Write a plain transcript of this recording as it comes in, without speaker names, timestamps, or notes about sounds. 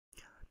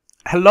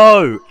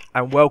Hello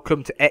and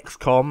welcome to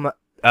Xcom.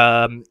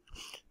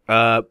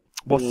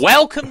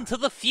 Welcome to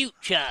the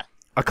future.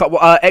 I can't.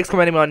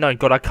 Xcom Enemy Unknown.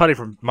 God, I can't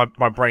even.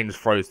 My brain just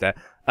froze there.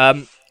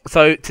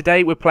 So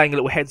today we're playing a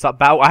little heads-up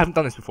battle. I haven't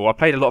done this before. I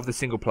played a lot of the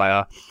single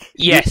player.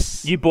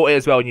 Yes. You bought it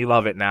as well, and you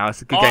love it now.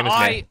 It's a good game,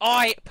 isn't it?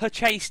 I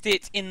purchased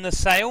it in the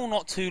sale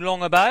not too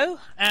long ago,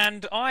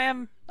 and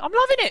I'm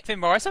loving it,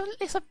 Finbar.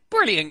 It's a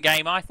brilliant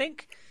game, I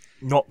think.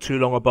 Not too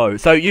long ago.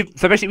 So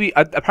basically,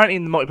 apparently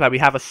in the multiplayer we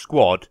have a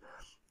squad.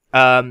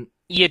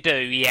 You do,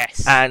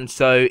 yes. And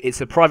so it's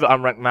a private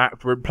unranked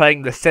map. We're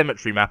playing the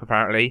cemetery map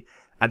apparently,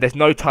 and there's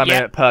no time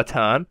limit per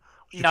turn.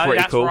 No,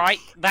 that's cool. right.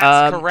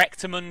 That's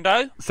correct,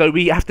 Mundo. So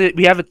we have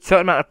a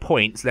certain amount of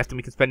points left, and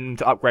we can spend them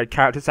to upgrade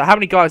characters. So how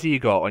many guys have you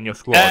got on your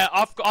squad?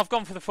 I've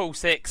gone for the full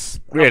 6.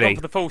 Really? I've gone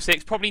for the full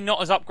 6. Probably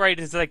not as upgraded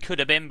as they could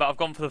have been, but I've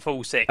gone for the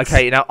full 6.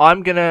 Okay, now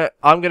I'm gonna.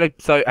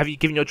 So have you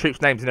given your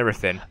troops names and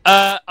everything?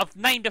 I've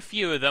named a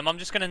few of them. I'm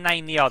just going to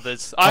name the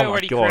others. I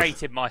already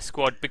created my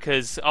squad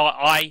because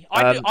I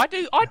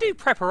do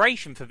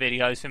preparation for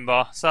videos,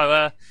 Finbar.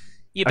 So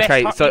you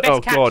best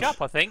catch up,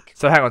 I think.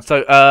 So hang on.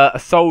 So a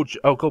soldier.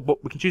 Oh god,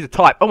 we can choose a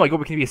type. Oh my god,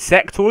 we can be a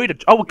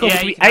sectoid. Oh my god,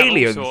 yeah, we can be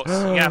aliens. You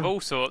can have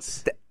all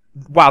sorts.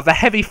 Wow, the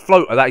heavy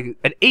floater,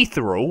 an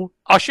ethereal.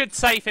 I should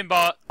say,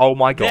 Finbar. Oh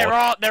my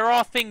god. There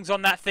are things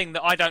on that thing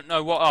that I don't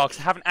know what are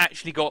because I haven't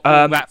actually got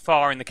all that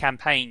far in the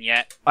campaign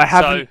yet. I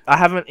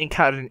haven't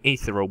encountered an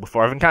ethereal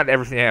before. I've encountered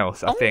everything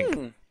else. I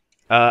think.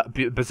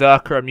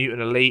 Berserker, a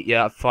mutant elite.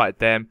 Yeah, I've fighted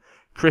them.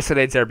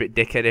 Chrysalids are a bit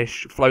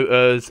dickheadish.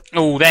 Floaters.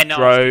 Oh, they're not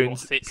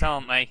drones. It's,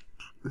 aren't they?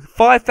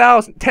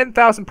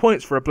 10,000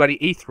 points for a bloody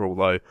ethereal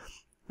though.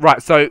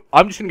 Right, so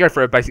I'm just gonna go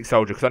for a basic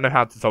soldier because I know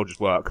how the soldiers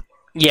work.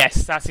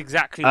 Yes, that's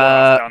exactly what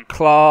I've done.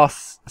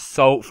 Class,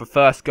 assault for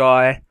first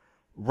guy.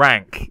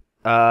 Rank.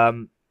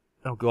 Oh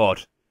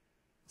god.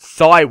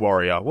 Psi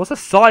warrior. What's a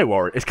psi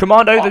warrior? Is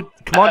commando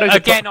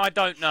again, I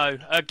don't know.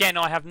 Again,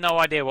 I have no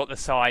idea what the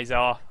psis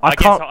are.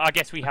 I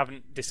guess we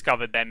haven't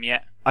discovered them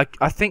yet.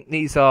 I think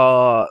these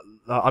are.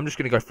 I'm just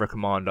gonna go for a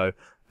commando.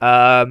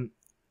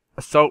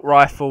 Assault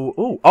rifle.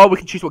 Ooh. Oh, we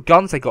can choose what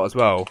guns they got as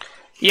well.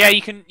 Yeah,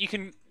 you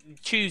can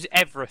choose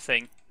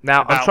everything.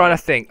 Now I'm trying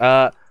to think.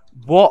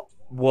 What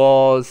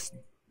was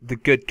the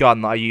good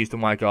gun that I used on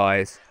my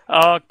guys?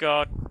 Oh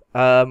god.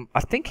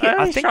 I think.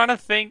 He's trying to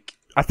think.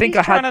 I think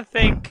he's trying to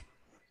think.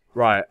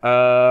 Right.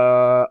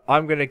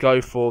 I'm gonna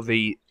go for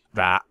the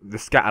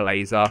scatter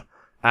laser,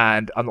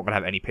 and I'm not gonna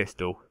have any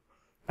pistol.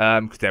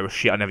 Because they were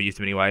shit. I never used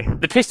them anyway.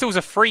 The pistols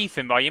are free,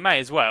 Finbar. You may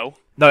as well.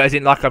 No, as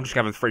in like I'm just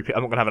gonna have a free.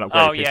 I'm not gonna have an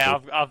upgrade. Oh yeah,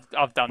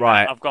 I've done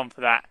right. that. I've gone for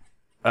that.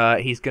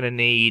 He's gonna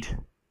need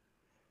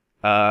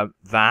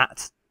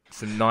that.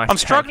 Some nice. I'm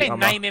struggling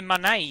naming my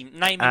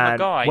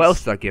guys. What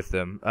else did I give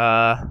them?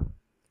 I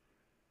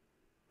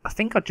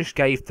think I just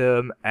gave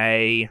them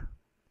an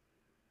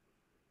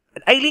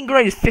alien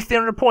grenade is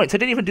 1,500 points. I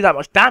didn't even do that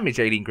much damage.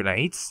 Alien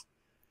grenades.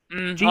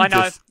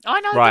 Jesus.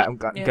 I know. Right, I'm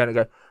gonna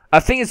go.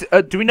 Thing is,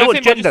 do we know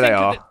what gender they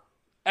are?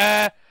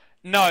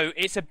 No,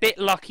 it's a bit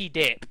lucky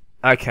dip.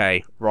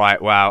 Okay,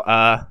 right,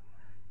 wow.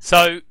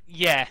 So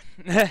yeah,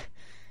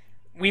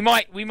 we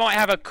might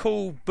have a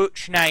cool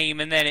butch name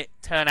and then it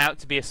turn out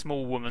to be a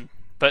small woman,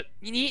 but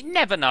you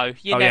never know.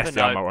 You never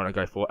know. I might want to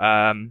go for.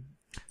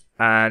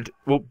 And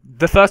well,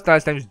 the first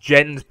guy's name is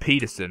Jens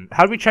Peterson.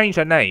 How do we change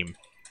her name?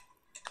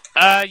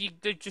 You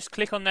just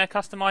click on their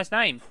customized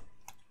name.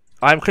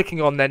 I'm clicking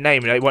on their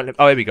name and it won't.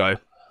 Oh, here we go.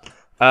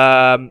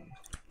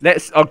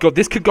 Oh god,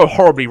 this could go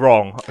horribly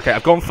wrong. Okay,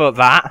 I've gone for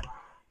that.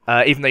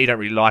 Even though you don't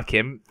really like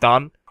him.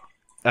 Done.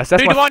 So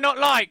who do I not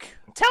like?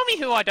 Tell me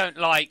who I don't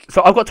like.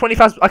 So I've got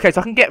 20,000. Okay,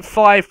 so I can get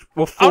 5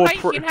 or 4. Okay,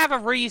 you can have a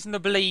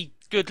reasonably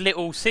good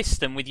little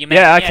system with your men.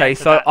 Yeah, okay,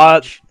 so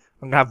I'm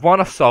going to have 1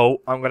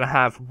 assault. I'm going to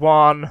have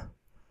 1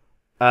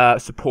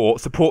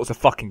 support. Supports are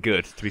fucking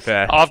good, to be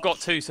fair. I've got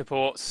 2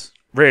 supports.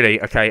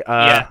 Really? Okay.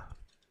 Yeah.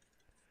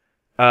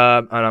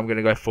 And I'm going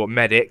to go for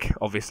medic,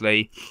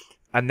 obviously.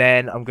 And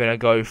then I'm going to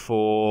go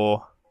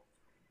for...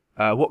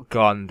 what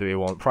gun do we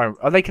want?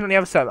 Oh, they can only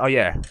have a certain... Oh,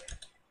 yeah.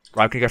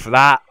 Right, I'm going to go for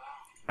that.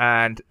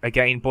 And,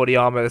 again, body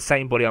armor. The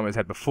same body armor as I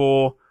had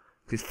before.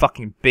 This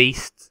fucking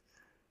beast.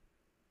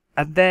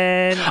 And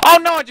then... Oh,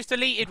 no, I just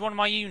deleted one of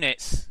my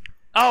units.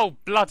 Oh,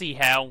 bloody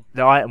hell.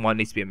 The item one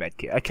needs to be a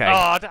medkit. Okay.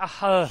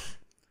 Oh,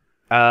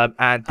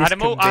 and this I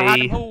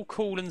had them all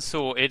cool and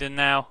sorted, and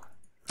now...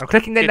 I'm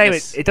clicking their name.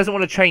 It doesn't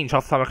want to change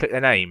half the time I click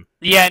their name.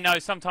 Yeah, no,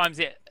 sometimes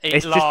it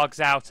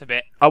lags out a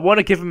bit. I want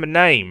to give them a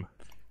name.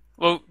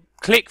 Well,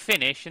 click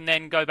finish and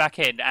then go back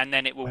in, and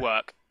then it will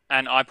work.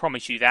 And I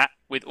promise you that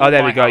with all Oh,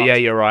 there we go. heart. Yeah,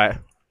 you're right.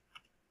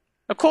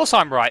 Of course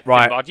I'm right,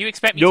 Finbar. Do you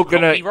expect me to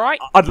be right?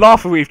 I'd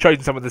laugh if we've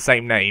chosen some of the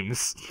same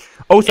names.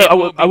 Also,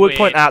 I would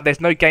point out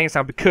there's no game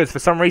sound because for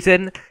some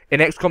reason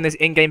in XCOM there's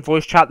in-game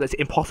voice chat that's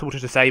impossible to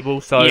disable.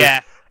 So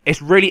yeah.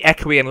 It's really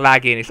echoey and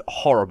laggy and it's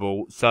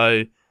horrible.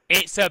 So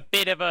it's a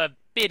bit of a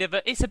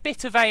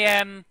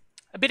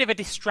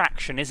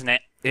distraction, isn't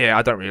it? Yeah,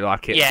 I don't really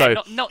like it. Yeah,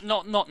 so,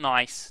 not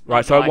nice.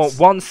 Right, so I want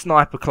 1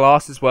 sniper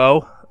class as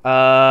well.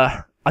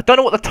 I don't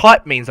know what the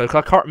type means though,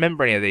 because I can't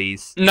remember any of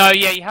these. No,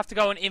 yeah, you have to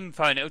go on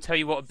info and it'll tell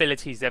you what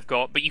abilities they've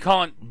got, but you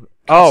can't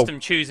custom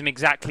choose them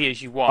exactly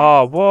as you want.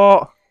 Oh,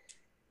 what?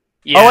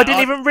 Yeah, I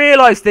didn't even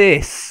realise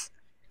this.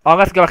 I'm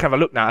gonna have to go back and have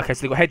a look now. Okay,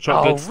 so they've got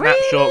headshot, good,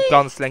 snapshot,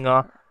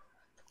 gunslinger.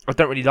 I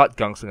don't really like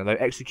gunslinger though.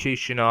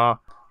 Executioner,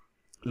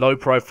 low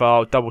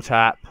profile, double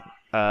tap,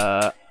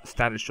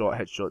 standard shot,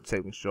 headshot,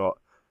 taking shot.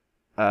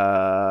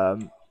 I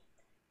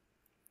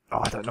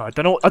don't know. I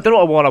don't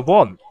know what I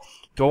want.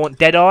 Do I want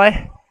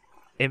Deadeye?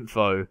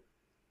 Info.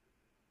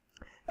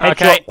 Headshot,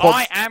 okay,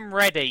 I am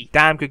ready.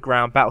 Damn good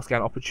ground, battle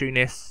scan,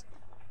 opportunist.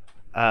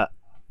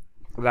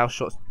 Allow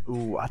shots.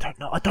 Ooh, I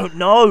don't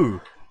know.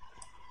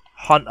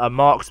 Hunter,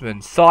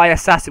 marksman, Psy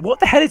assassin. What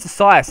the hell is a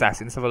Psy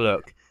assassin? Let's have a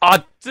look.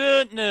 I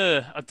don't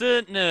know,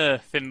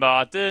 Finbar.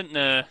 I don't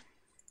know.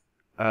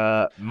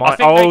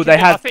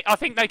 I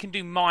think they can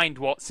do mind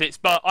whatsits,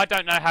 but I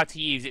don't know how to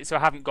use it, so I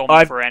haven't gone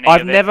for any.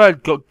 I've never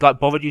got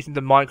bothered using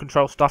the mind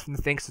control stuff in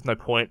the thing, 'cause there's no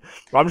point.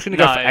 But I'm just gonna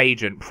go for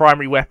agent,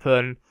 primary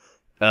weapon.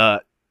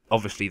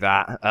 Obviously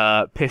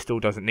that. Pistol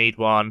doesn't need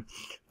one.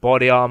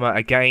 Body armor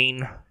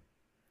again.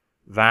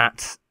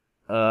 That.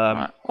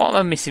 Right. What am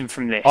I missing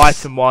from this?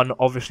 Item 1,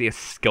 obviously a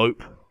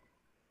scope.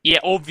 Yeah,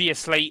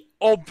 obviously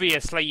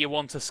you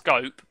want a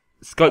scope.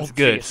 Scope's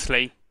good.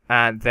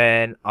 And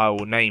then I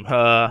will name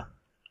her.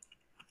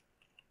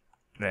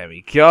 There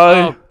we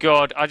go. Oh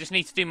god, I just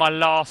need to do my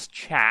last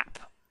chap.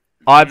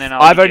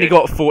 I've only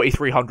got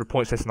 4,300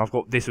 points left, and I've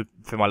got this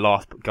for my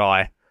last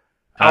guy.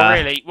 Oh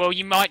really? Well,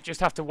 you might just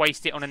have to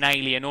waste it on an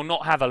alien, or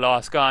not have a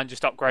last guy and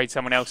just upgrade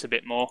someone else a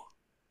bit more.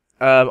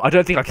 I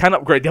don't think I can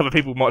upgrade the other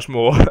people much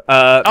more.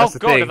 Oh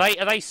god,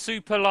 are they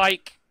super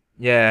like?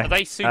 Yeah. Are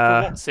they super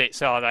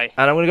whatsits? Are they?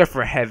 And I'm gonna go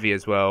for a heavy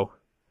as well.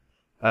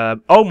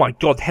 Oh my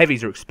god,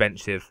 heavies are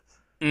expensive.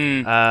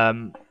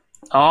 Aren't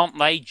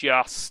they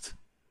just?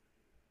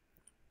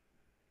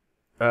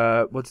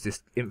 What's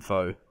this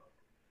info?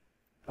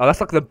 Oh,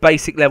 that's like the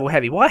basic level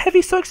heavy. Why are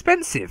heavy so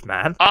expensive,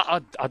 man?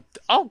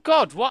 Oh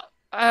god, what?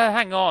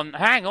 Hang on.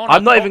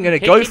 I'm not even gonna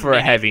go for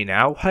a heavy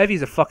now.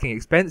 Heavies are fucking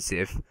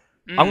expensive.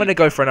 I'm gonna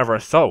go for another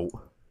assault.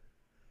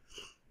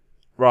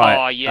 Right.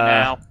 Oh,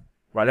 now.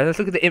 Right, let's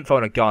look at the info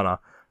on a gunner.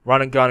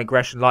 Run and gun,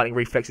 aggression, lightning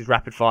reflexes,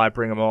 rapid fire.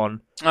 Bring them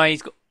on. Oh,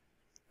 he's got.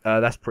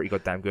 That's pretty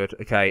goddamn good.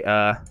 Okay.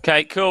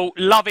 Okay, cool.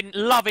 Loving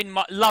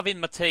my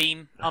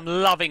team. I'm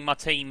loving my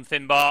team,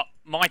 Finbar.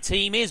 My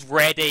team is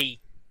ready.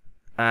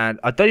 And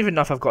I don't even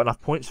know if I've got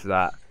enough points for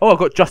that. Oh, I've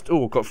got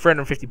I've got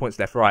 350 points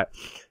left. Right.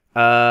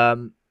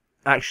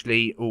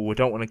 Actually, I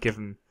don't want to give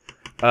them.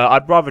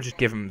 I'd rather just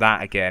give them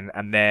that again,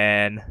 and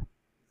then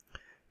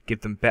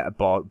give them better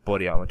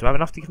body armor. Do I have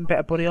enough to give them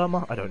better body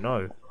armor? I don't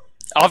know.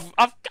 I've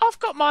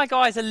got my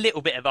guys a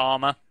little bit of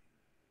armor.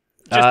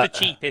 Just the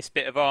cheapest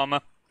bit of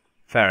armor.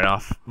 Fair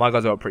enough. My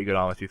guys have got pretty good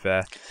armor, to be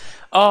fair.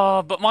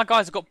 Oh, but my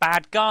guys have got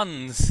bad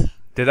guns.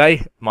 Do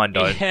they? Mine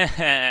don't.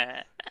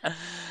 Yeah.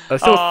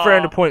 There's still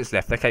 300 points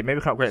left. Okay, maybe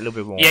we can upgrade a little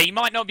bit more. Yeah, you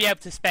might not be able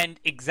to spend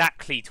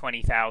exactly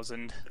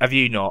 20,000. Have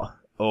you not?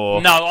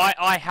 Or... No,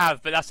 I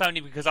have, but that's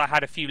only because I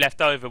had a few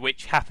left over,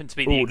 which happened to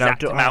be the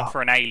exact amount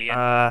for an alien.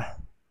 I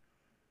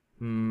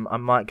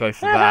might go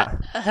for that.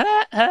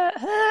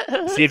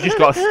 So you've just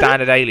got a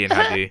standard alien,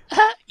 have you?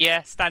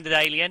 Yeah, standard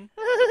alien.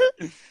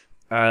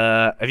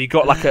 Have you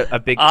got like a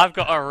big... I've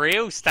got a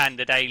real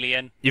standard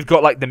alien. You've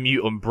got like the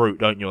mutant brute,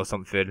 don't you, or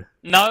something?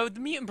 No, the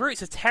mutant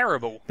brutes are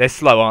terrible. They're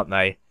slow, aren't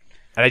they?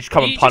 And they just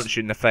come and punch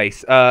you in the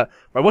face. Right,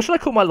 what should I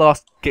call my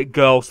last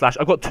girl slash...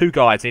 I've got 2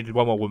 guys, I need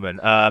one more woman.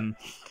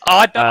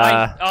 I've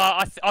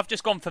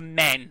just gone for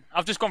men.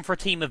 I've just gone for a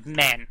team of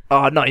men.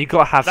 Oh, no, you've got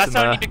to have That's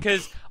only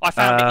because I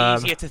found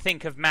it easier to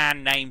think of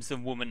man names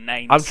than woman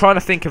names. I'm trying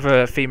to think of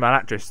a female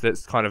actress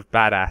that's kind of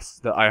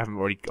badass that I haven't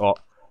already got.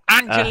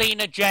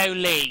 Angelina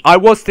Jolie. I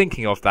was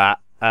thinking of that.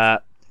 Oh,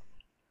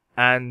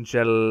 I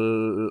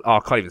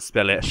can't even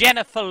spell it.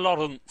 Jennifer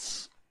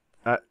Lawrence.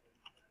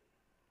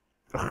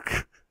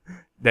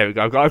 There we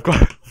go. I've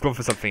gone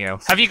for something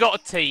else. Have you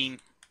got a team?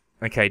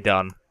 Okay,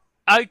 done.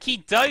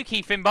 Okie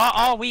dokie, Finbar.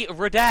 Are we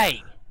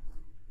ready?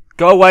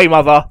 Go away,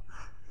 mother.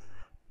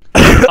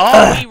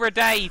 Are we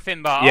ready,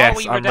 Finbar? Yes, Are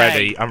we I'm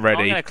ready. I'm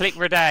ready. I'm going to click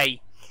ready.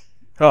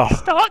 Oh.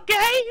 Start game.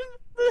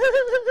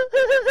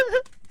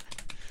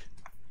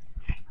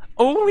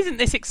 Oh, isn't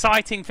this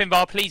exciting,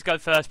 Finbar? Please go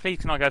first. Please,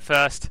 can I go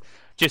first?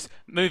 Just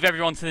move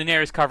everyone to the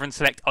nearest cover and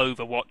select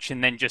Overwatch,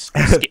 and then just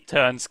skip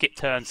turn, skip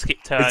turn,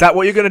 skip turn. Is that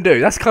what you're going to do?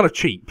 That's kind of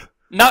cheap.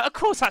 No, of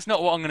course that's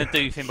not what I'm going to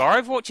do,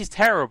 Finbar. Overwatch is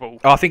terrible.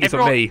 Oh, I think it's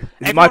on me.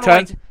 Is it my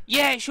turn?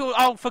 Yeah, it's your...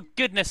 Oh, for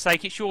goodness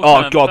sake, it's your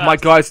turn. Oh, God, my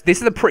guys...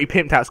 This is a pretty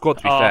pimped out squad,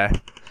 to be fair.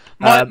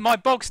 My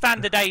bog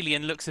standard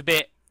alien looks a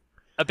bit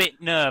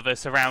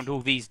nervous around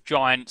all these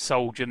giant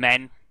soldier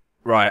men.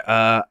 Right,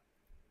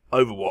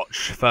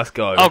 Overwatch, first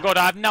go. Oh, God,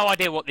 I have no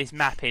idea what this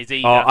map is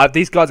either.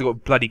 These guys have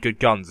got bloody good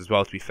guns as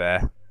well, to be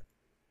fair.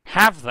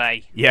 Have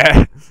they?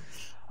 Yeah.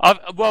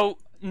 Well...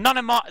 none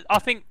of my. I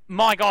think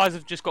my guys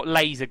have just got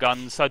laser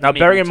guns. So now,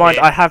 bearing in mind,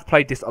 I have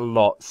played this a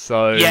lot,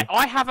 so yeah,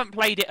 I haven't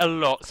played it a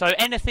lot. So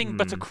anything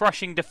but a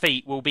crushing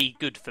defeat will be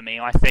good for me,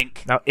 I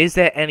think. Now, is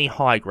there any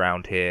high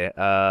ground here?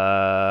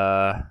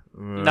 No,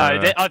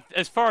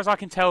 as far as I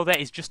can tell, there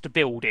is just a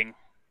building.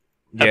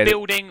 Yeah, a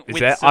building with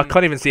there? I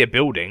can't even see a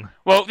building.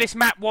 Well, this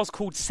map was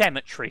called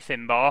Cemetery,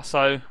 Finbar,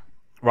 so...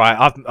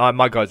 Right,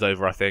 my guy's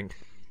over, I think.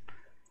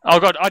 Oh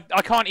god,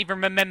 I can't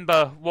even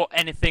remember what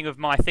anything of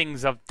my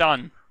things I've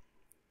done.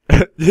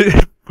 What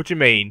do you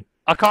mean?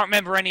 I can't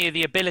remember any of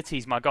the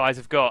abilities my guys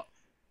have got.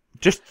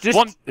 Just...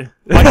 I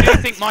do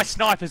think my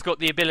sniper's got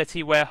the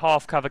ability where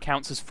half cover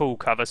counts as full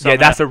cover. So yeah,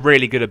 that's a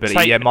really good ability.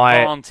 Take yeah,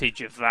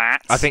 advantage of that.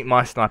 I think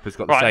my sniper's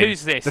got the same. Right,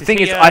 who's this? The thing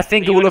is, I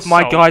think all of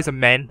my guys are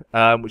men,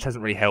 which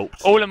hasn't really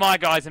helped. All of my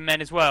guys are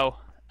men as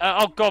well.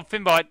 Oh god,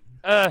 Finbar.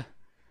 I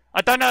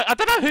don't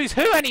know who's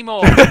who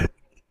anymore.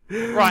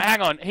 Right,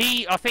 hang on.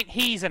 I think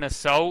he's an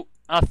assault.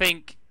 I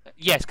think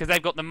yes, because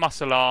they've got the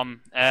muscle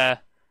arm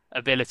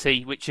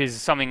ability, which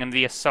is something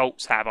the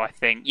assaults have. I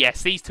think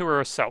yes, these two are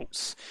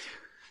assaults.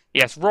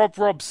 Yes, Rob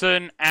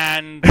Robson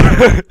and...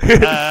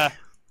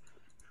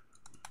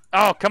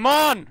 oh, come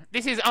on!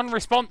 This is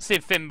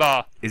unresponsive,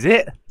 Finbar. Is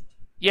it?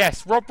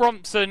 Yes, Rob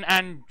Robson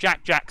and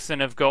Jack Jackson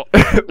have got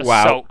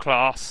assault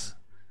class.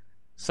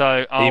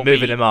 So Are you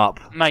moving them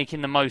up?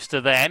 Making the most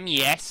of them,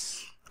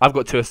 yes. I've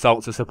got 2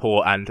 assaults, a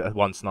support, and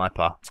 1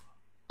 sniper.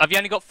 Have you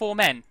only got 4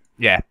 men?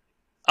 Yeah.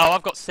 Oh,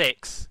 I've got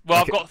 6.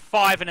 Well, okay. I've got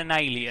 5 and an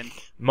alien.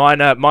 Mine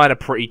are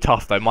pretty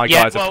tough though. My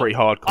guys are pretty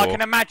hardcore. I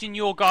can imagine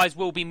your guys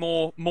will be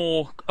more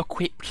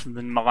equipped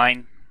than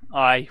mine.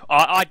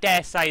 I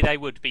dare say they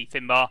would be,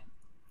 Finbar.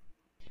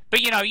 But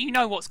you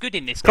know what's good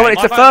in this game. Come on,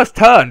 it's the first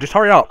turn. Just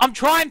hurry up. I'm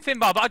trying,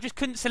 Finbar, but I just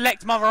couldn't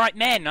select my right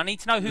men. I need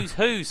to know who's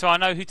who, so I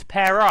know who to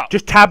pair up.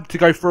 Just tab to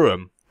go through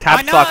them. Tab.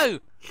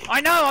 I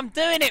know. I'm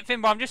doing it,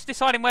 Finbar. I'm just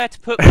deciding where to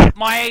put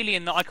my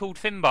alien that I called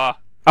Finbar.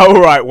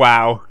 Oh, right,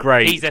 wow,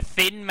 great. He's a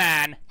thin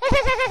man.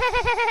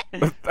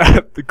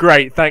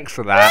 Great, thanks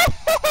for that.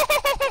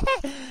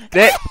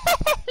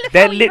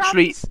 They're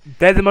literally,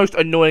 they're the most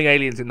annoying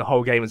aliens in the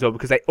whole game as well,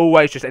 because they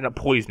always just end up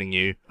poisoning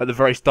you at the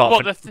very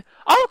start.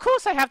 Oh, of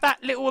course they have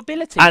that little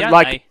ability, and don't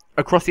like, they?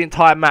 Across the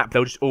entire map,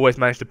 they'll just always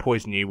manage to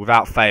poison you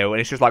without fail, and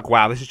it's just like,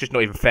 wow, this is just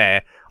not even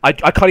fair. I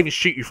can't even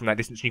shoot you from that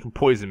distance and you can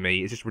poison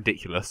me. It's just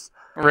ridiculous.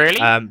 Really?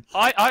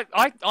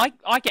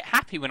 I get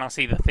happy when I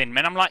see the thin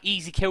men. I'm like,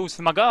 easy kills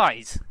for my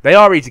guys. They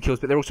are easy kills,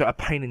 but they're also a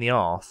pain in the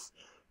arse.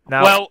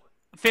 Now, well,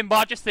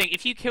 Finbar, just think,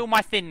 if you kill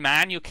my thin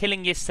man, you're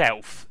killing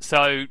yourself,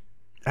 so...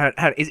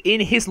 Is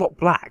Ian Hislop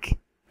black?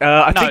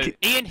 No,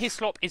 Ian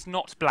Hislop is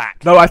not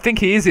black. No, I think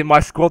he is in my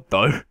squad,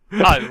 though.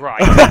 Oh,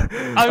 right.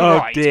 Oh,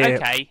 right, dear.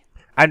 Okay.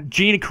 And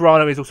Gina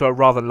Carano is also a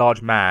rather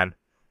large man.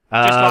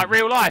 Just like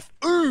real life.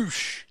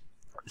 Oosh!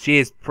 She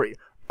is pretty...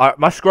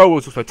 my scroll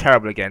was also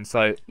terrible again,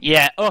 so...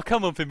 Yeah. Oh,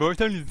 come on, Finbar.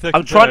 It's only the second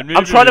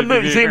I'm trying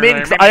to zoom in,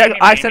 because I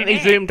accidentally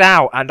zoomed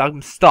out, and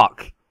I'm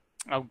stuck.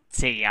 Oh,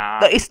 dear.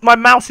 My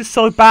mouse is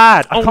so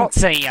bad. Oh,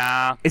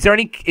 dear. Is there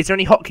any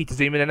hotkey to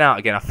zoom in and out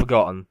again? I've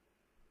forgotten.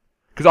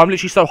 Because I'm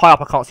literally so high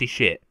up, I can't see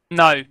shit.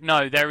 No,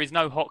 there is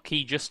no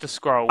hotkey, just to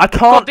scroll. I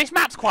can't... God, this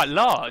map's quite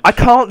large. I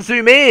can't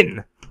zoom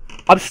in.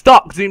 I'm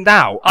stuck, zoomed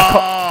out.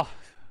 Oh,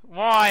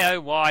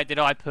 why did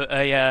I put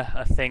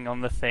a thing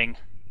on the thing?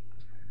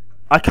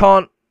 I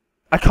can't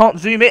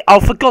zoom in.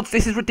 Oh, for God's sake,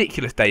 this is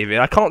ridiculous, David.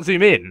 I can't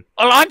zoom in.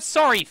 Well, I'm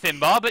sorry,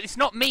 Finbar, but it's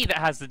not me that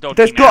has the dodgy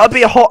There's got to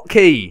be a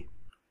hotkey.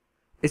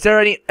 Is there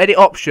any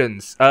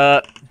options?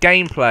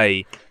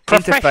 Gameplay,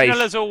 professional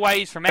interface, as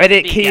always from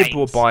edit FD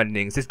keyboard games.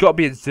 bindings. There's got to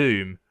be a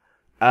zoom.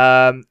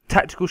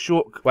 Tactical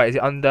short. Wait, is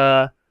it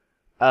under?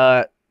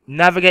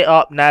 Navigate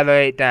up,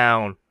 navigate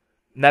down,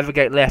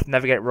 navigate left,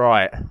 navigate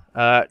right.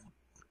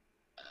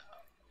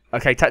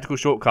 Okay, tactical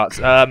shortcuts.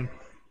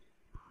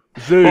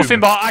 Zoom. Well,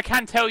 Finbar, I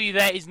can tell you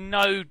there is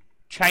no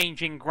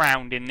changing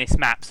ground in this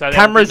map. So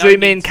camera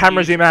zoom in,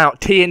 camera zoom out.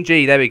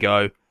 TNG. There we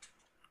go.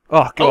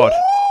 Oh God.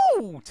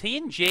 Ooh,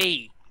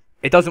 TNG.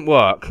 It doesn't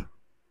work.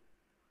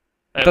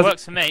 It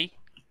works for me.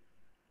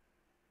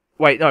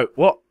 Wait, no.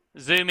 What?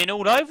 Zoom in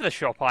all over the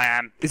shop, I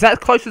am. Is that as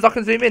close as I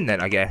can zoom in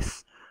then, I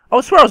guess? I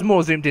swear I was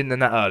more zoomed in than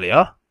that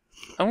earlier.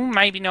 Oh,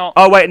 maybe not.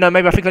 Oh, wait, no,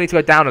 maybe I think I need to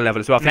go down a level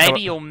as well.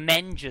 Maybe your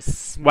men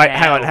just smell. Wait,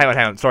 hang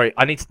on. Sorry,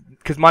 I need to...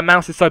 Because my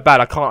mouse is so bad,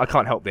 I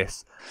can't help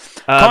this.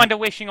 Kind of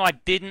wishing I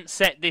didn't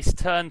set this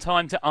turn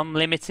time to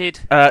unlimited.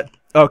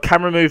 Oh,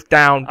 camera move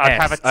down.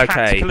 I'd have a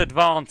tactical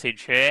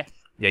advantage here.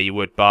 Yeah, you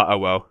would, but oh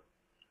well.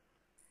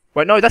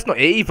 Wait, no, that's not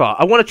it either.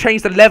 I want to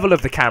change the level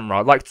of the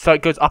camera, like so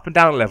it goes up and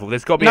down a level.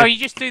 There's got to be. No, you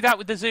just do that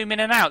with the zoom in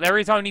and out. There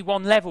is only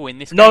one level in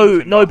this.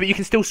 No, but you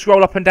can still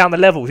scroll up and down the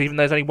levels, even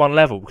though there's only one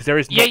level because there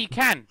is. Yeah, you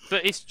can,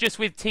 but it's just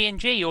with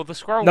TNG or the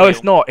scroll. No, wheel.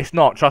 it's not. It's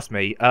not. Trust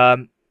me.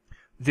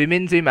 Zoom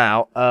in, zoom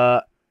out.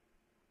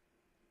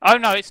 Oh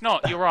no, it's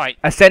not. You're right.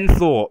 Ascend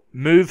thought.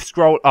 Move,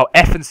 scroll. Oh,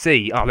 F and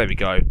C. Oh, there we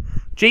go.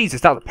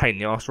 Jesus, that was a pain in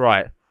the ass.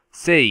 Right.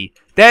 C.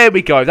 There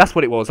we go. That's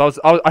what it was.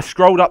 I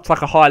scrolled up to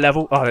like a high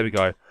level. Oh, there we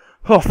go.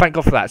 Oh, thank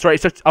God for that. Sorry,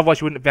 it's just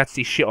otherwise you wouldn't be able to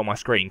see shit on my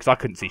screen because I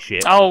couldn't see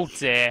shit. Oh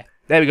dear.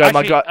 There we go.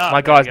 Actually,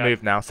 my guy's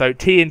moved now. So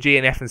T and G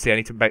and F and C. I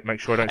need to make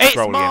sure I don't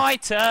scroll again.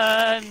 It's my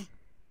turn.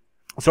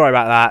 Sorry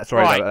about that.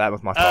 Sorry about that. That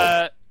was my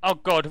fault. Oh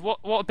God,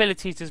 what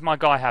abilities does my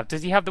guy have?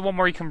 Does he have the one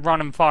where he can run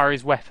and fire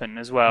his weapon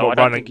as well? What,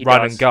 I don't think he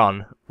run does. And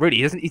gun. Really,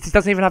 he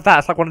doesn't even have that.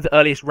 It's like one of the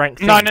earliest ranked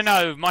things.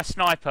 No. My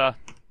sniper.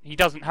 He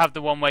doesn't have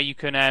the one where you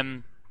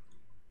can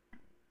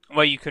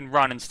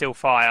run and still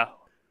fire.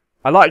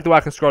 I like the way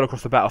I can scroll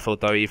across the battlefield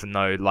though, even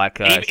though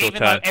even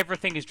though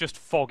everything is just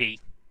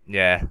foggy.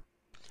 Yeah.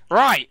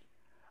 Right.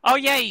 Oh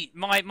yay!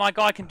 My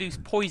guy can do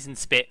poison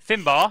spit.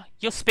 Finbar,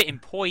 you're spitting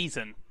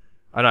poison.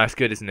 I know, it's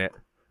good, isn't it?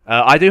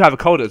 I do have a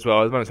cold as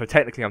well at the moment, so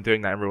technically I'm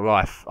doing that in real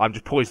life. I'm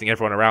just poisoning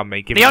everyone around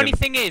me. The only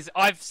thing is,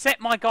 I've set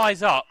my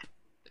guys up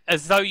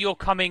as though you're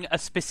coming a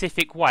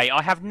specific way.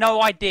 I have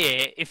no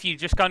idea if you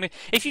just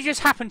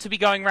happen to be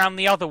going round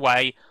the other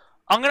way.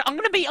 I'm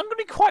gonna be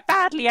quite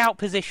badly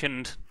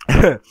outpositioned.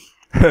 I'm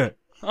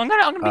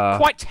gonna be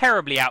quite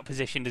terribly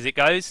outpositioned as it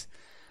goes.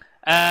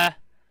 Why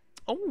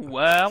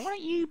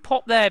don't you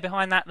pop there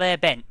behind that there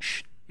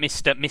bench,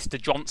 Mr.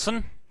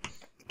 Johnson?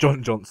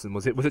 John Johnson,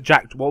 was it? Was it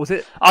Jack? What was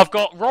it? I've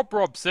got Rob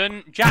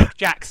Robson, Jack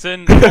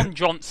Jackson, John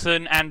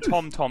Johnson, and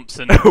Tom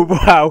Thompson.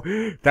 Wow,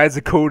 that is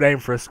a cool name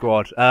for a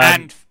squad.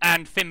 And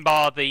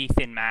Finbar the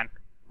Thin Man.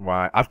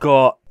 Right, I've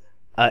got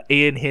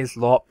Ian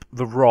Hislop,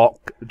 The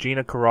Rock,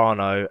 Gina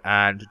Carano,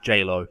 and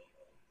J-Lo.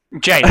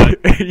 J-Lo?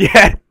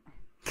 Yeah.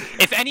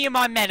 If any of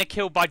my men are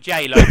killed by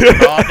J-Lo,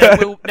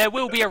 there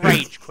will be a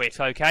rage quit,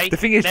 okay? The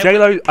thing is,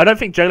 J-Lo, I don't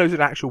think J-Lo's an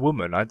actual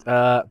woman.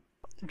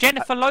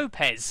 Jennifer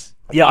Lopez.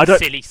 Yeah, I don't.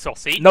 Silly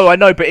sausage. No, I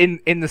know, but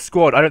in the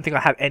squad, I don't think I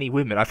have any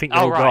women. I think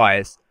they're all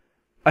guys.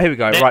 Oh, here we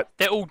go. Right.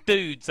 They're all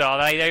dudes,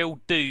 are they? They're all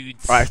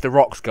dudes. Right, it's the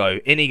Rocks go.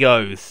 In he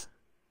goes.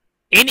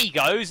 In he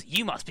goes.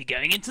 You must be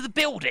going into the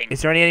building.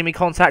 Is there any enemy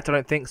contact? I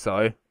don't think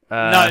so.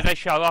 No, they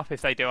show up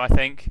if they do, I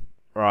think.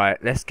 Right,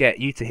 let's get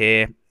you to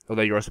here.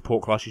 Although you're a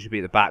support class, you should be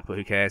at the back, but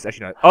who cares?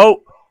 Actually,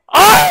 no.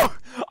 Oh!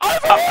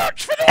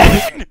 Overwatch for the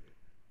win!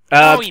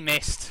 He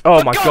missed. Oh,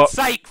 for my God. For God's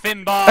sake,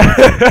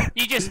 Finbar.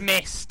 You just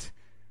missed.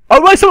 Oh,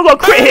 wait, someone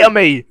got a crit hit on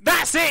me!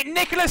 That's it,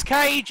 Nicolas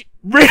Cage!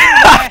 Really?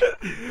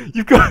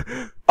 You've got...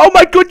 Oh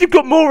my God, you've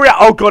got more...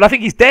 Oh God, I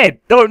think he's dead.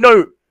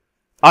 No.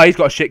 Oh, he's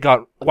got a shit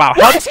gun. Wow.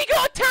 Why has he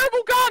got a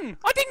terrible gun?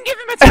 I didn't give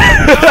him a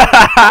terrible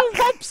gun! Oh,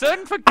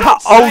 Robson, for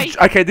God's sake!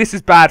 Okay, this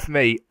is bad for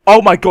me.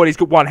 Oh my God, he's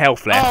got 1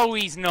 health left. Oh,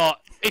 he's not.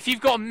 If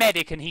you've got a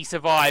medic and he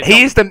survives...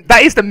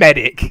 That is the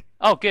medic.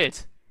 Oh, good.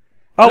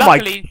 Oh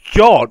Luckily, my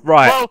God,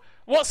 right. Well,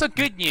 what's a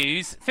good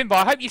news? Finbar,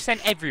 I hope you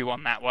sent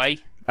everyone that way.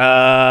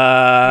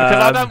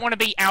 Because I don't want to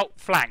be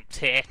outflanked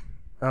here.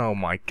 Oh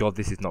my God,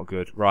 this is not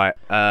good. Right.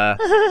 Right.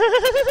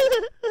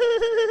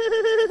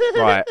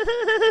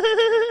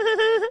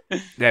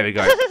 There we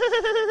go.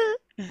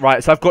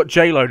 Right, so I've got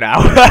J-Lo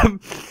now.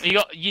 You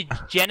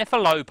got Jennifer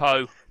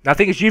Lopo. Now, the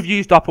thing is, you've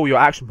used up all your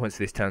action points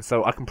this turn,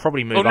 so I can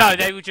probably move. Well, no,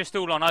 they were just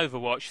all on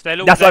Overwatch.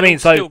 That's what I mean.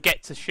 Still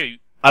get to shoot.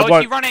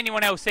 If you run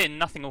anyone else in,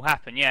 nothing will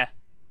happen. Yeah.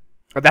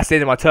 That's the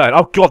end of my turn.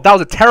 Oh God, that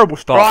was a terrible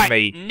start for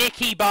me.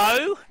 Nicky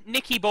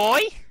boy.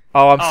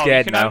 Oh, I'm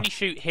scared you can now. only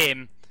shoot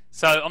him,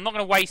 so I'm not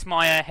going to waste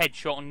my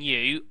headshot on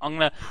you. I'm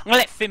gonna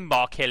let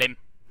Finbar kill him.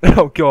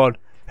 Oh God,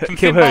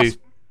 kill who?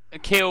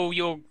 Kill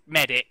your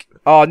medic.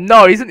 Oh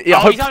no, he's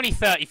only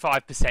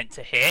 35%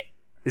 to hit.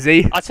 Is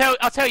he? I'll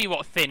tell you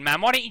what, Thin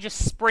Man. Why don't you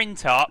just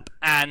sprint up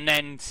and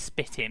then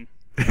spit him?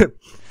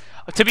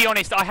 To be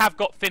honest, I have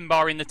got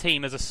Finbar in the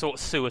team as a sort of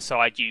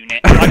suicide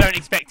unit. I don't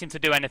expect him to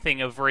do anything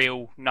of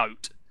real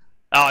note.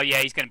 Oh yeah,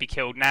 he's going to be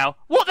killed now.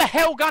 What the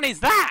hell gun is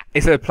that?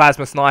 It's a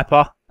plasma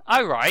sniper.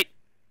 Oh right.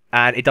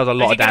 And it does a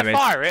lot of damage. Is he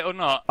going to fire it or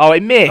not? Oh,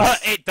 it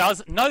missed. It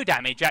does no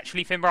damage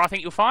actually, Finbar. I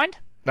think you'll find.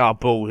 Oh,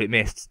 bull! It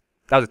missed.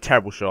 That was a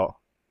terrible shot.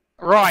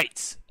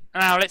 Right.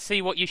 Now let's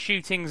see what your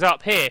shooting's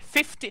up here.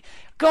 50.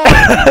 God,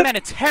 these men are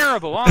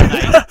terrible, aren't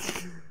they?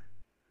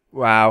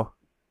 Wow.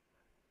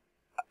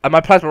 And my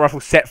plasma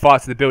rifle set fire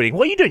to the building.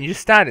 What are you doing? You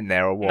just standing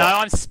there or what? No,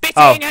 I'm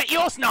spitting at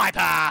your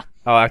sniper!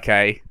 Oh,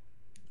 okay.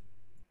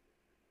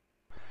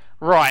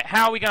 Right,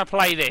 how are we going to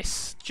play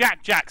this?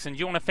 Jack Jackson, do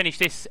you want to finish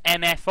this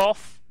MF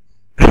off?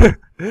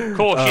 Of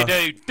course you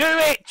do. Do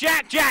it,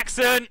 Jack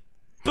Jackson!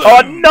 Boom.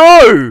 Oh,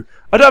 no!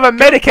 I don't have a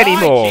medic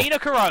anymore. Gina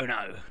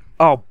Carano.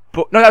 Oh,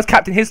 but no, that was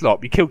Captain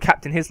Hislop. You killed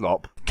Captain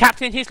Hislop.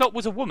 Captain Hislop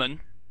was a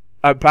woman?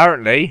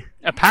 Apparently.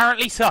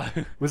 Apparently so.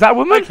 Was that a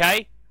woman?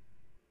 Okay.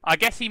 I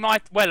guess he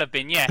might well have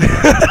been, yeah.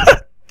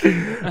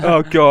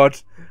 Oh, God.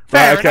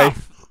 Fair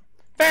enough.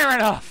 Fair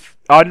enough.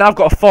 Oh, now I've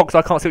got a fog, so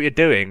I can't see what you're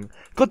doing.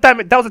 God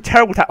damn it, that was a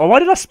terrible attack. Why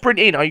did I sprint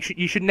in?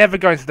 You should never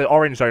go into the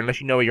orange zone unless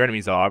you know where your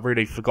enemies are. I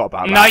really forgot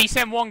about that. No, you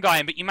send one guy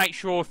in, but you make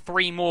sure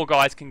 3 more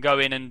guys can go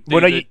in and do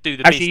the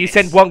business. Actually, you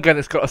send one gun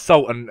that's got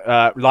assault and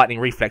lightning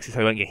reflexes so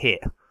he won't get hit.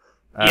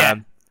 Yeah.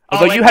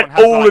 Although you had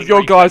all of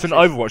your guys on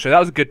Overwatch, so that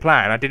was a good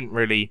plan. I didn't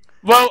really...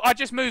 Well, I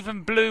just move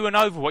them blue and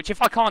Overwatch.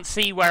 If I can't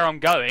see where I'm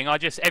going,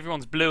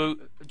 everyone's blue,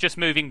 just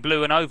moving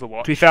blue and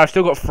Overwatch. To be fair, I've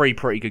still got 3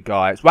 pretty good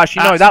guys. Well,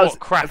 actually, no, that was...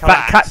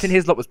 Captain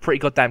Hislop was pretty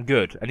goddamn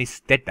good, and he's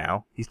dead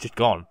now. He's just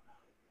gone.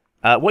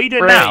 What are you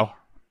doing now?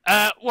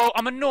 Well,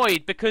 I'm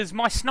annoyed because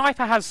my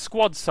sniper has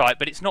squad sight,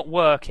 but it's not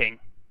working.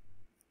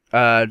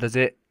 Does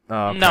it?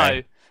 Oh, okay.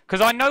 No,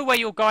 because I know where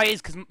your guy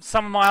is because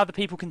some of my other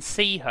people can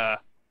see her.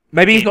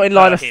 Maybe he's not in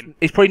line of.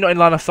 He's probably not in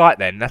line of sight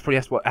then. That's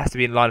probably what has to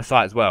be in line of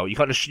sight as well. You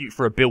can't just shoot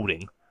for a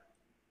building.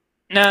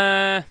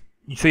 Nah.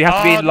 So you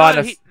have to be in line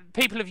of.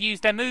 People have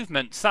used their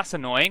movements. That's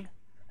annoying.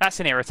 That's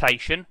an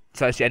irritation.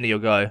 So it's the end of your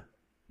go.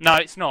 No,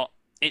 it's not.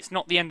 It's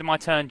not the end of my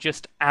turn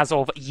just as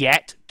of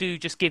yet. Do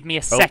just give me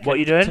a second what are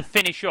you doing? to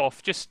finish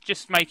off.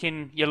 Just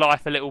making your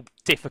life a little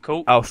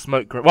difficult. Oh,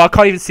 smoke grenade. Well, I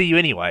can't even see you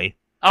anyway.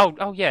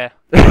 Oh yeah.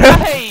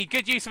 Hey,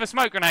 good use of a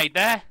smoke grenade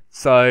there.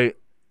 So,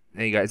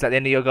 there you go. Is that the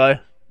end of your go?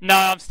 No,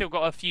 I've still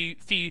got a few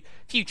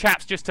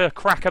chaps just to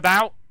crack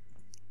about.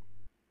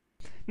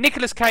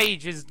 Nicolas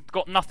Cage has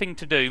got nothing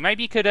to do.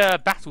 Maybe you could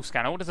battle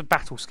scanner. What does a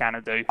battle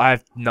scanner do? I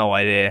have no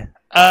idea.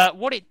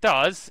 What it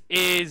does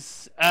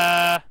is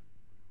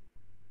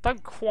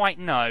don't quite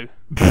know.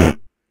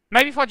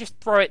 Maybe if I just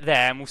throw it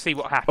there and we'll see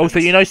what happens. Also,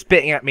 you know,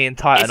 spitting at me in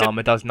Titan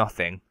armor does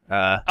nothing.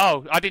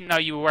 Oh, I didn't know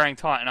you were wearing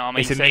Titan armor.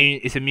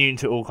 It's immune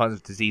to all kinds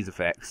of disease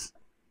effects.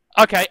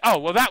 Okay. Oh,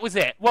 well, that was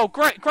it. Well,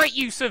 great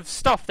use of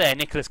stuff there,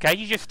 Nicolas Cage.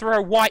 You just throw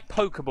a white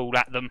Pokeball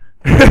at them.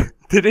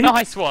 Did he?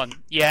 Nice one.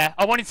 Yeah,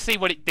 I wanted to see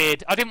what it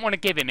did. I didn't want to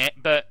give him it,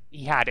 but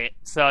he had it.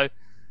 So, are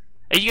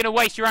you going to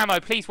waste your ammo?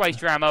 Please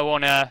waste your ammo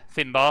on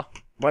Finbar.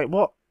 Wait,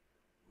 what?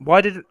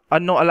 Why did I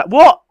not allow...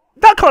 What?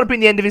 That can't have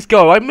been the end of his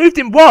go. I moved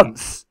him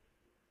once.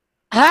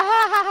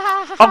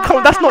 Oh, come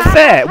on, that's not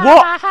fair.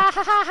 What?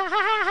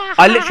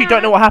 I literally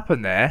don't know what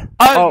happened there.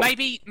 Oh,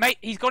 maybe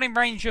he's got in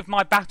range of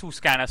my battle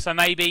scanner, so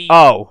maybe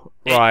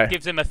it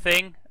gives him a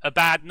thing, a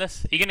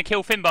badness. Are you going to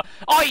kill Finbar?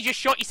 Oh, you just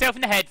shot yourself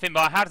in the head,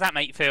 Finbar. How does that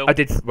make you feel? I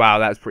did. Wow,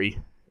 that's pretty...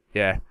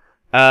 Yeah.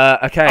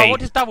 Okay. Oh,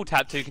 what does double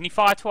tap do? Can you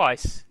fire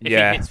twice if he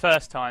hits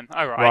first time?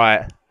 Oh, right.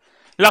 Right.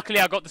 Luckily,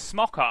 I got the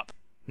smock up.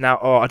 Now,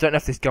 I don't know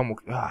if this gun will...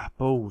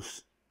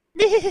 balls.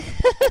 Your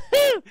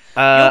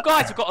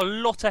guys have got a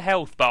lot of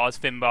health bars,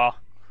 Finbar.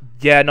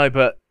 Yeah, no,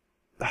 but...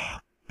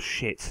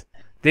 shit.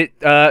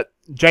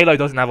 J-Lo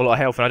doesn't have a lot of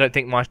health, and I don't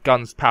think my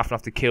gun's powerful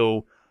enough to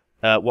kill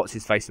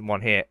what's-his-face in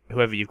one hit,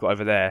 whoever you've got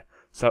over there.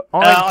 So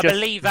I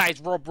believe that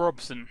is Rob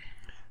Robson.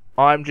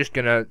 I'm just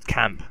going to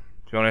camp,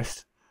 to be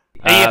honest.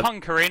 Are you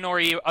hunkering, or are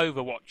you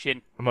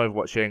overwatching? I'm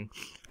overwatching.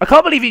 I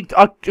can't believe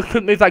I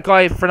couldn't move that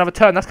guy for another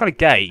turn. That's kind of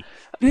gay.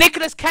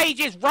 Nicolas Cage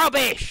is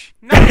rubbish.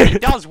 Nothing he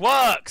does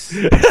works.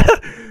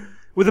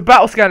 With the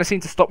battle scanner, it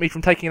seemed to stop me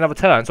from taking another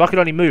turn, so I could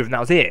only move, and that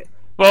was it.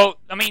 Well,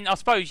 I mean, I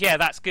suppose, yeah,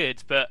 that's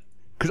good, but...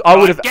 Because I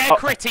would have... Get a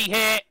critty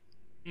here.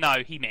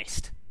 No, he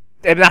missed.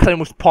 That's an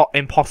almost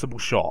impossible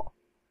shot.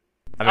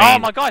 I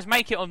mean, my guys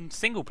make it on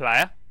single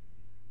player.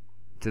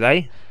 Do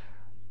they?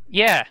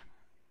 Yeah.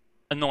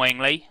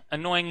 Annoyingly.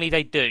 Annoyingly,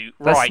 they do.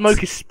 That right.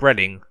 smoke is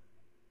spreading.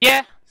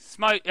 Yeah.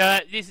 Smoke.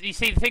 You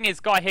see, the thing is,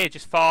 guy here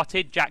just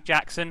farted. Jack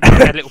Jackson. He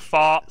had a little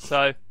fart,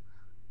 so...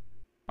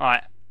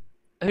 Alright.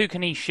 Who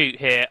can he shoot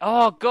here?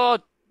 Oh,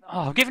 God.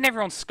 Oh, I've given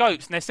everyone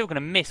scopes, and they're still going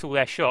to miss all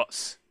their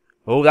shots.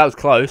 Oh, that was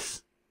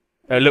close.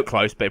 It looked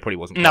close, but it probably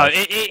wasn't close.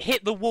 No, it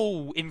hit the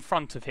wall in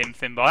front of him,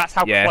 Finbar. That's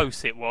how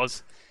close it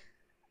was.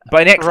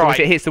 But in Xcom, if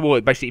it hits the wall,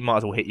 it basically might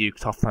as well hit you,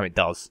 because half the time it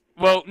does.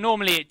 Well,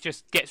 normally it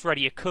just gets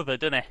ready your cover,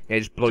 doesn't it? Yeah, it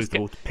just blows the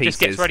wall to pieces. Just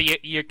gets ready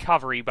your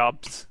covery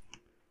bubs.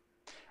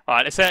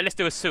 Alright, let's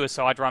do a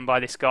suicide run by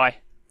this guy.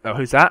 Oh,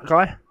 who's that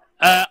guy?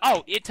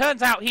 It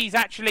turns out he's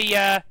actually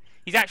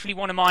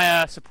one of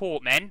my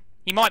support men.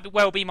 He might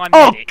well be my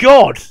medic. Oh,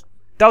 God!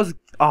 That was...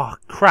 Oh,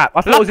 crap.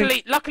 I thought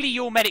luckily,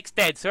 your medic's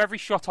dead, so every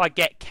shot I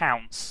get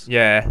counts.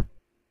 Yeah.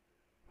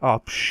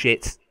 Oh,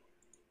 shit.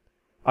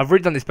 I've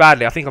really done this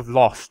badly. I think I've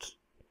lost.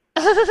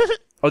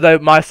 Although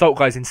my assault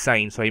guy's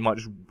insane, so he might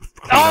just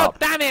clean up. Oh,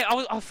 damn it!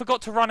 I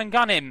forgot to run and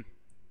gun him.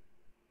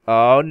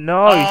 Oh,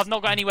 no. Oh, I've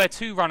not got anywhere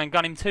to run and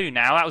gun him to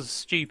now. That was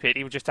stupid.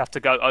 He would just have to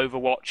go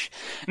Overwatch.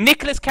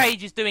 Nicolas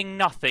Cage is doing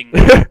nothing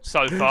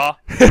so far.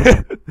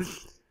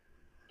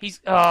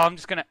 I'm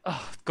just gonna...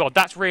 Oh, God,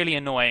 that's really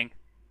annoying.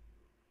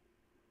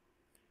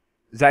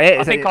 Is that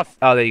it?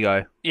 Oh, there you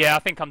go. Yeah, I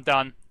think I'm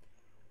done.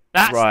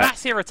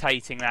 That's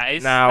irritating, that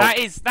is. Now, that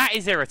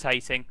is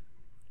irritating.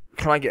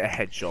 Can I get a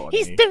headshot on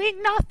He's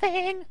doing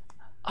nothing!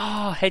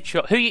 Oh,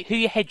 headshot. Who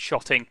you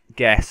headshotting?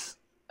 Guess.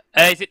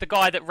 Is it the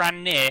guy that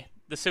ran near?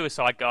 The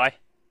suicide guy?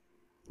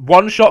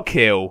 One-shot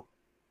kill.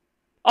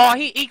 Oh,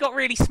 he got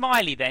really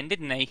smiley then,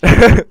 didn't he?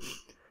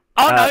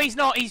 Oh, no, he's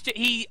not.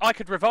 I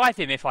could revive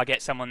him if I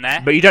get someone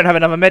there. But you don't have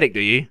another medic, do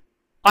you?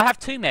 I have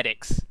 2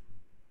 medics.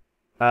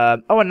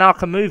 And now I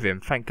can move him,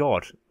 thank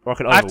God. Or I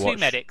can Overwatch. I have 2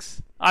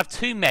 medics. I have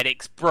 2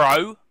 medics,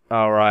 bro.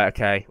 Oh, right,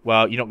 okay.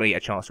 Well, you're not going to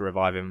get a chance to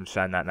revive him, I'm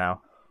saying that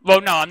now.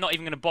 Well, no, I'm not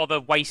even going to bother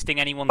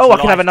wasting anyone's life. Oh, I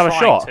can have another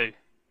shot. To.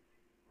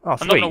 Oh,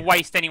 sweet. I'm not going to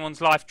waste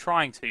anyone's life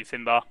trying to,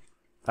 Finbar.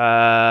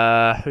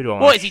 Who do I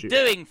want What to is he shoot?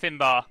 doing,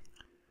 Finbar?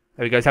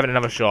 There we go, he's having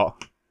another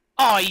shot.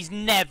 Oh, he's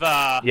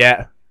never...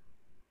 Yeah.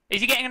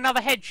 Is he getting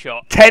another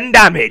headshot? 10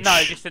 damage!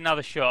 No, just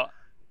another shot.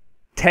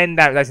 10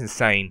 damage, that's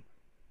insane.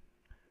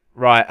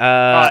 Right,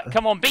 Right,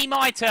 come on, be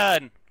my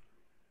turn!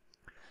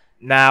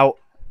 Now,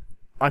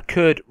 I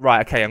could.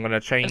 Right, okay, I'm going to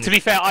change. To be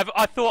fair,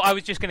 I thought I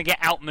was just going to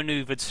get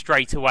outmaneuvered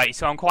straight away,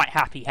 so I'm quite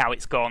happy how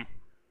it's gone.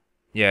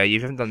 Yeah, you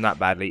haven't done that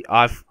badly.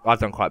 I've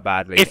done quite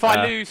badly. If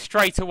I lose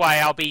straight away,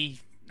 I'll be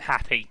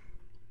happy.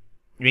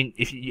 You mean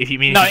if you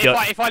mean no?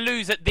 If I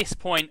lose at this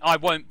point, I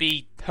won't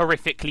be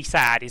horrifically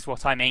sad. Is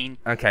what I mean.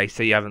 Okay,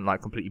 so you haven't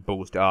like completely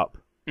ballsed it up.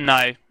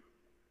 No.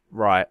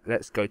 Right,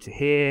 let's go to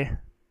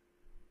here.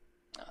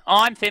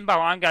 I'm Finbar.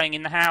 I'm going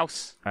in the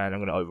house. And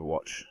I'm going to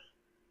Overwatch.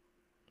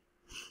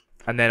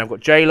 And then I've got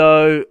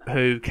J-Lo,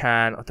 who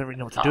can... I don't really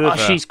know what to do with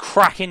her. She's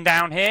cracking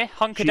down here.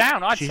 Hunker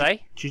down, I'd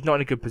say. She's not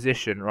in a good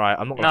position. Right,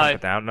 I'm not going to hunker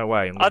down. No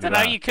way. I don't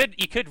know. You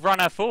could run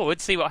her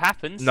forward, see what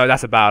happens. No,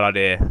 that's a bad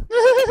idea.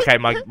 Okay,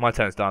 my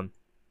turn's done.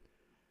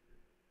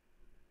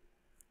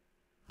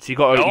 So you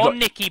got... Go on,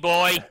 Nicky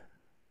boy.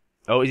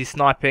 Oh, is he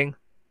sniping?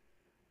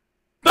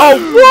 Boom!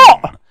 Oh,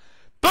 what?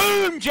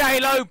 Boom,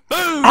 J-Lo,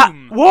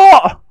 boom!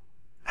 What?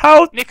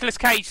 How? Nicolas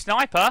Cage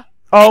sniper.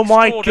 Oh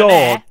my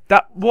god.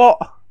 What?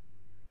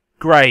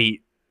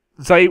 Great.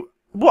 So,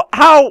 what?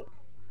 How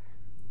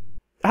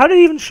did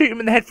he even shoot him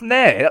in the head from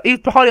there? He was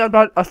behind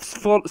a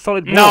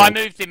solid wall. No, I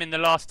moved him in the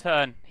last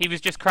turn. He was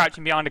just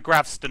crouching behind a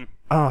gravstone.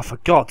 Oh, for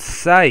God's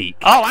sake.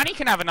 Oh, and he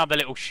can have another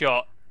little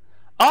shot.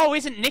 Oh,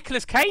 isn't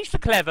Nicolas Cage the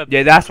clever?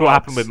 Yeah, that's what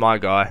happened with my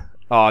guy.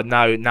 Oh,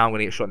 no, now I'm going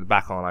to get shot in the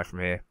back, aren't I, from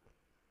here?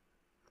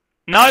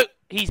 No,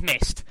 he's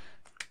missed.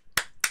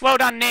 Well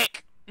done,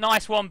 Nick.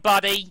 Nice one,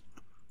 buddy.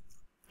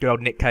 Good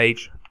old Nick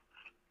Cage.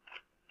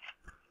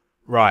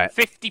 Right.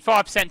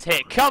 55%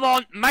 hit. Come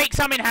on, make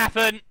something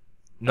happen.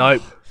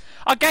 Nope.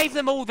 I gave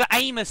them all the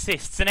aim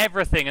assists and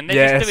everything, and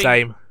they're just doing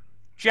same.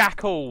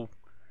 Jack all.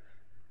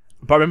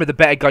 But remember, the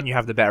better gun you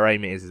have, the better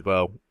aim it is as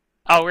well.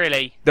 Oh,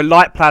 really? The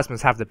light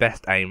plasmas have the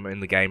best aim in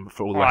the game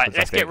for all the weapons. Right,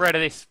 let's get rid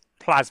of this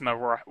plasma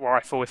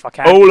rifle if I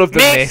can. All of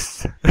them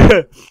miss.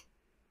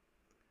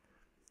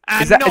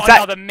 And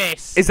another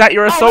miss. Is that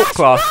your assault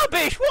class?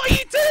 Rubbish! What are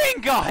you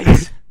doing,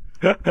 guys?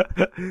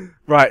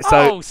 Right,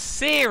 so... Oh,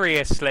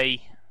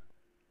 seriously?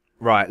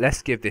 Right,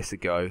 let's give this a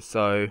go.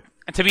 So...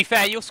 And to be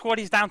fair, your squad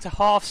is down to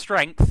half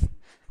strength.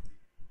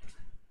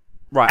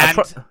 Right,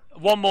 and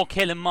one more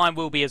kill and mine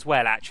will be as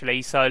well,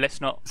 actually, so let's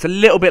not... It's a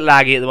little bit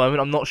laggy at the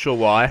moment, I'm not sure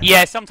why.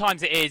 Yeah,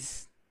 sometimes it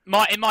is.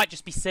 It might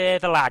just be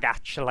the lag,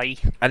 actually.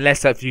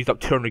 Unless I've used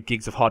up 200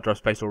 gigs of hard drive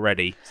space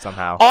already,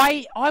 somehow.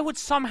 I would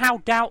somehow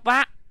doubt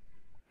that.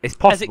 It's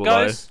possible,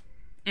 as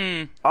it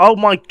goes. Oh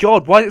my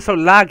god, why is it so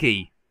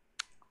laggy?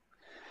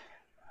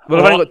 Well,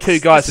 I've only got two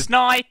guys. What's the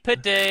sniper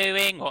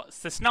doing? What's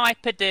the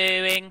sniper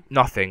doing?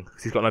 Nothing,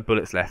 because he's got no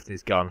bullets left in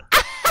his gun.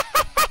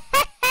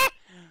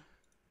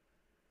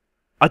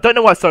 I don't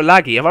know why it's so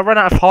laggy. Have I run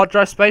out of hard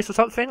drive space or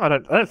something? I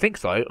don't think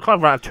so. I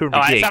can't run out of 200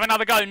 gigs. Let's have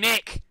another go,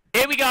 Nick.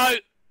 Here we go.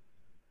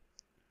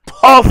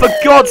 Oh, for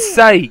God's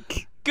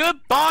sake!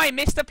 Goodbye,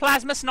 Mr.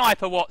 Plasma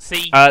Sniper,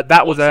 Watsy.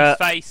 That was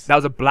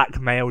a black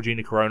male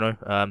Gina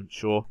Carano.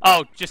 Sure.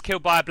 Oh, just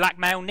killed by a black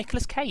male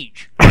Nicolas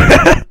Cage.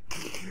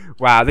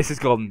 Wow, this has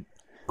gone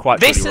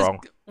quite wrong.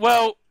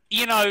 Well,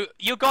 you know,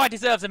 your guy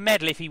deserves a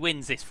medal if he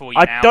wins this for you.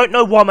 I don't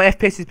know why my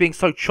FPS is being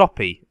so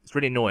choppy. It's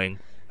really annoying.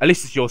 At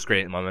least it's your screen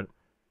at the moment.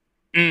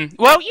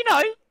 Well, you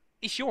know,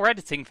 it's your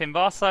editing,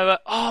 Finbar. So,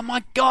 oh,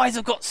 my guys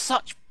have got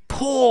such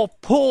poor.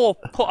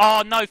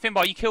 Oh no,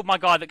 Finbar, you killed my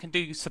guy that can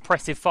do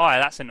suppressive fire.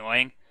 That's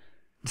annoying.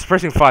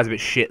 Suppressing fire is a bit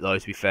shit, though.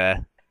 To be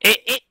fair,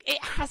 it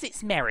has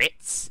its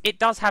merits. It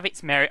does have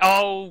its merit.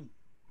 Oh,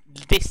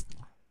 this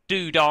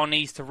doodah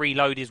needs to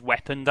reload his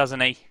weapon, doesn't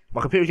he?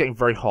 My computer's getting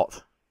very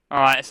hot. All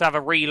right, let's have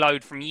a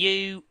reload from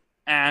you.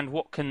 And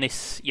what can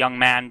this young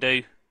man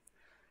do?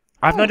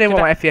 I have no idea why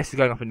my FPS is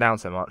going up and down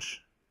so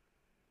much.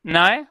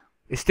 No.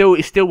 It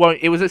still won't.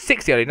 It was at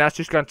 60 earlier. Now it's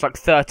just going to like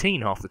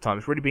 13 half the time.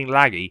 It's really being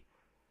laggy.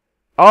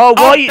 Oh,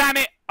 why? Oh, damn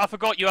it! I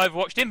forgot you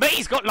overwatched him, but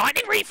he's got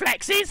lightning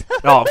reflexes.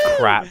 Oh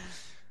crap!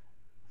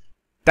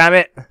 Damn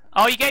it!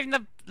 Oh, you gave him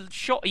the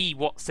shotty.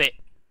 What's it?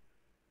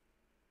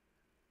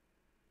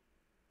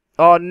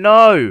 Oh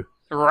no!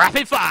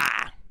 Rapid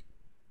fire.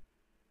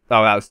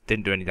 Oh, that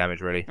didn't do any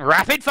damage really.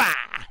 Rapid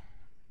fire.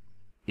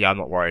 Yeah, I'm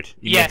not worried.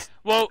 Yes.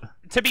 Well,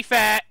 to be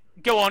fair.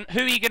 Go on,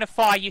 who are you going to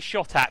fire your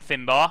shot at,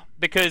 Finbar?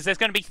 Because there's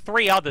going to be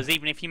 3 others,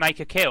 even if you make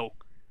a kill.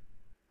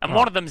 And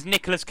one of them's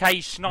Nicolas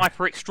Cage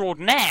Sniper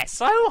Extraordinaire,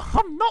 so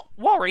I'm not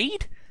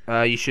worried.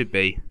 You should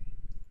be.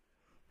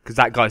 Because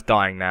that guy's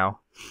dying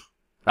now.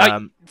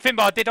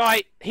 Finbar,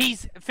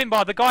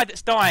 Finbar, the guy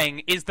that's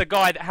dying is the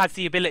guy that has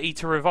the ability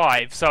to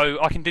revive, so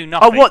I can do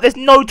nothing. Oh, what? There's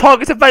no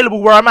targets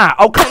available where I'm at?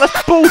 Oh, come on,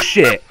 that's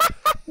bullshit!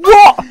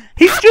 What?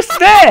 He's just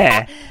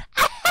there!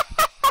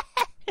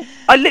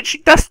 I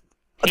literally,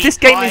 this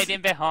game is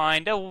hiding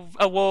behind a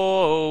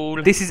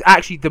wall. This is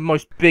actually the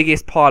most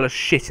biggest pile of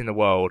shit in the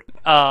world.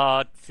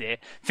 Oh, dear.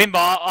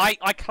 Finbar,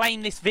 I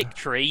claim this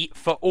victory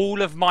for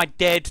all of my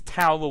dead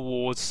Tower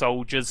Wars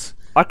soldiers.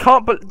 I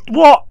can't, but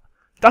what?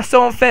 That's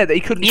so unfair that he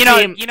couldn't see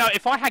him. You know,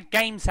 if I had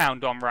game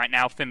sound on right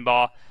now,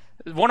 Finbar,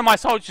 one of my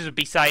soldiers would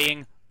be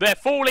saying, "They're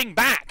falling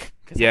back."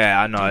 Yeah,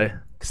 I know.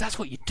 Because that's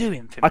what you're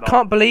doing, Finbar. I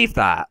can't believe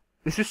that.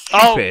 This is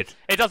stupid.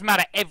 Oh, it doesn't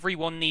matter.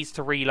 Everyone needs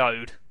to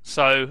reload.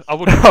 So I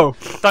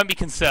wouldn't. Don't be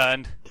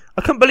concerned.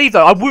 I couldn't believe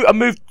that. I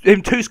moved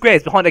him 2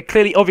 squares behind a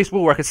clearly obvious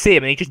wall where I could see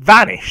him, and he just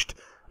vanished.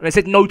 And it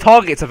said no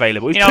targets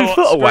available. He's 2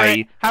 foot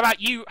away. How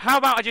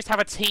about I just have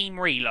a team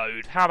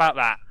reload? How about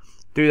that?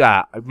 Do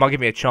that. It might give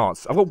me a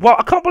chance. What?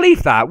 I can't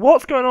believe that.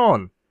 What's going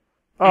on?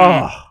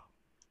 Oh.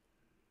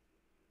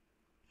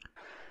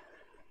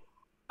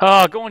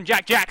 Oh, go on,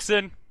 Jack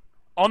Jackson.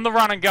 On the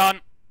run and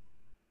gun.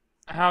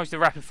 How's the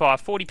rapid fire?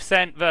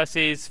 40%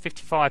 versus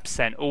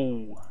 55%.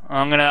 Ooh,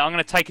 I'm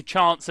gonna take a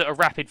chance at a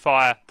rapid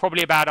fire.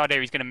 Probably a bad idea.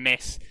 He's gonna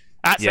miss.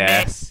 That's a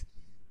miss.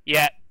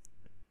 Yeah.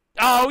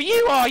 Oh,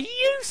 you are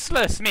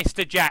useless,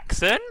 Mr.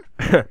 Jackson.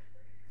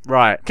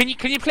 Right. Can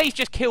you please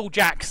just kill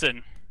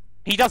Jackson?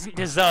 He doesn't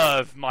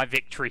deserve my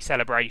victory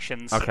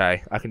celebrations.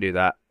 Okay, I can do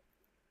that.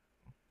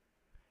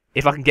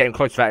 If I can get him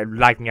close without him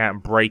lagging out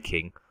and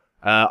breaking.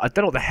 I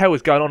don't know what the hell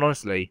is going on,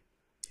 honestly.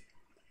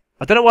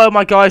 I don't know why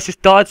my guys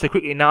just died so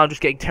quickly. Now I'm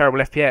just getting terrible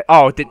FPS.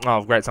 Oh, I didn't.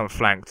 Oh, great! Someone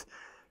flanked.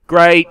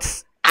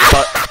 Great.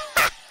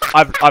 But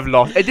I've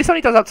lost. This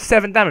only does up to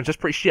 7 damage. That's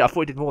pretty shit. I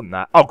thought it did more than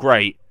that. Oh,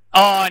 great.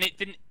 Oh, and it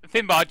didn't.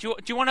 Finbar, do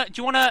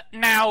you wanna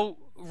now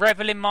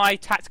revel in my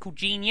tactical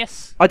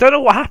genius? I don't know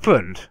what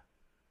happened.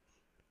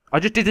 I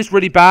just did this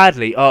really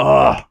badly.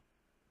 Oh.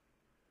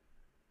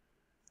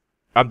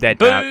 I'm dead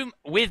now. Boom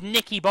with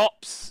Nicky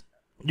Bops.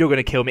 You're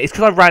gonna kill me. It's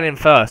because I ran in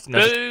first.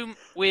 No, boom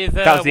with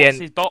that was the end.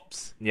 His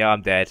bops. Yeah,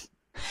 I'm dead.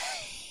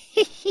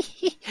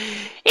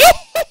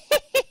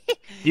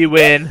 You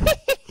win.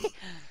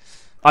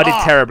 I did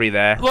terribly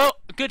there. Well,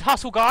 good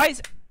hustle,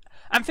 guys.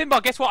 And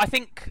Finbar, guess what?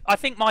 I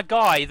think my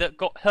guy that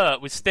got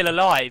hurt was still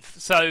alive.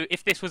 So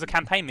if this was a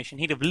campaign mission,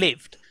 he'd have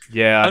lived.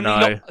 Yeah, I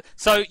know.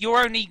 So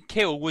your only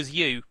kill was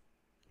you.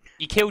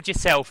 You killed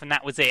yourself, and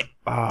that was it.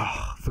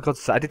 Oh, for God's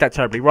sake, I did that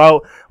terribly.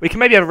 Well, we can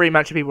maybe have a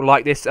rematch if people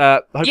like this.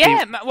 Yeah,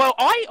 well,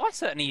 I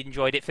certainly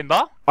enjoyed it,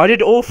 Finbar. I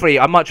did all 3.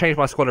 I might change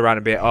my squad around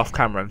a bit off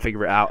camera and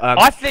figure it out.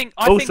 I think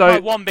I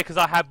won because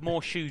I had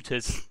more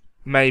shooters.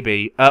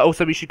 Maybe.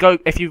 Also, we should go,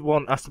 if you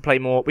want us to play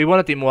more, we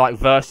want to do more like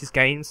versus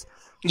games.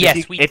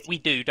 Yes, we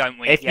do, don't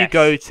we? If you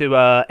go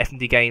to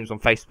F&D Games on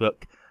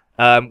Facebook,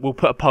 we'll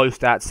put a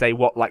post out to say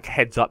what like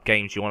heads-up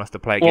games you want us to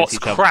play against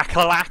each other. What's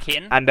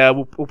crack-a-lacking? And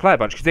we'll play a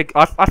bunch, because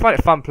I find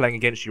it fun playing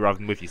against you rather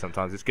than with you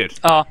sometimes. It's good.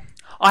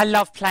 I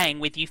love playing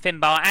with you,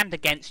 Finbar, and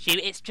against you.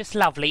 It's just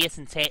lovely,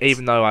 isn't it?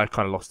 Even though I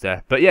kind of lost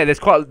there. But yeah,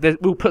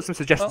 we'll put some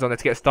suggestions on there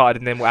to get started,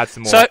 and then we'll add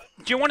some more. So,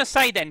 do you want to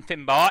say then,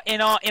 Finbar, in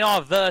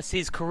our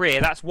versus career,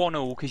 that's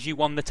 1-1 because you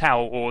won the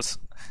Tower Wars?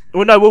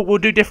 Well, no, we'll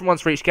do different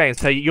ones for each game.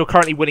 So you're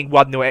currently winning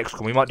 1-0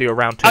 Xcom. We might do a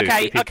round 2.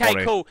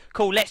 Okay,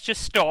 cool. Let's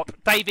just stop.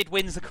 David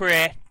wins the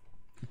career.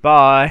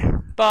 Bye.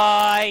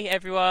 Bye,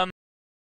 everyone.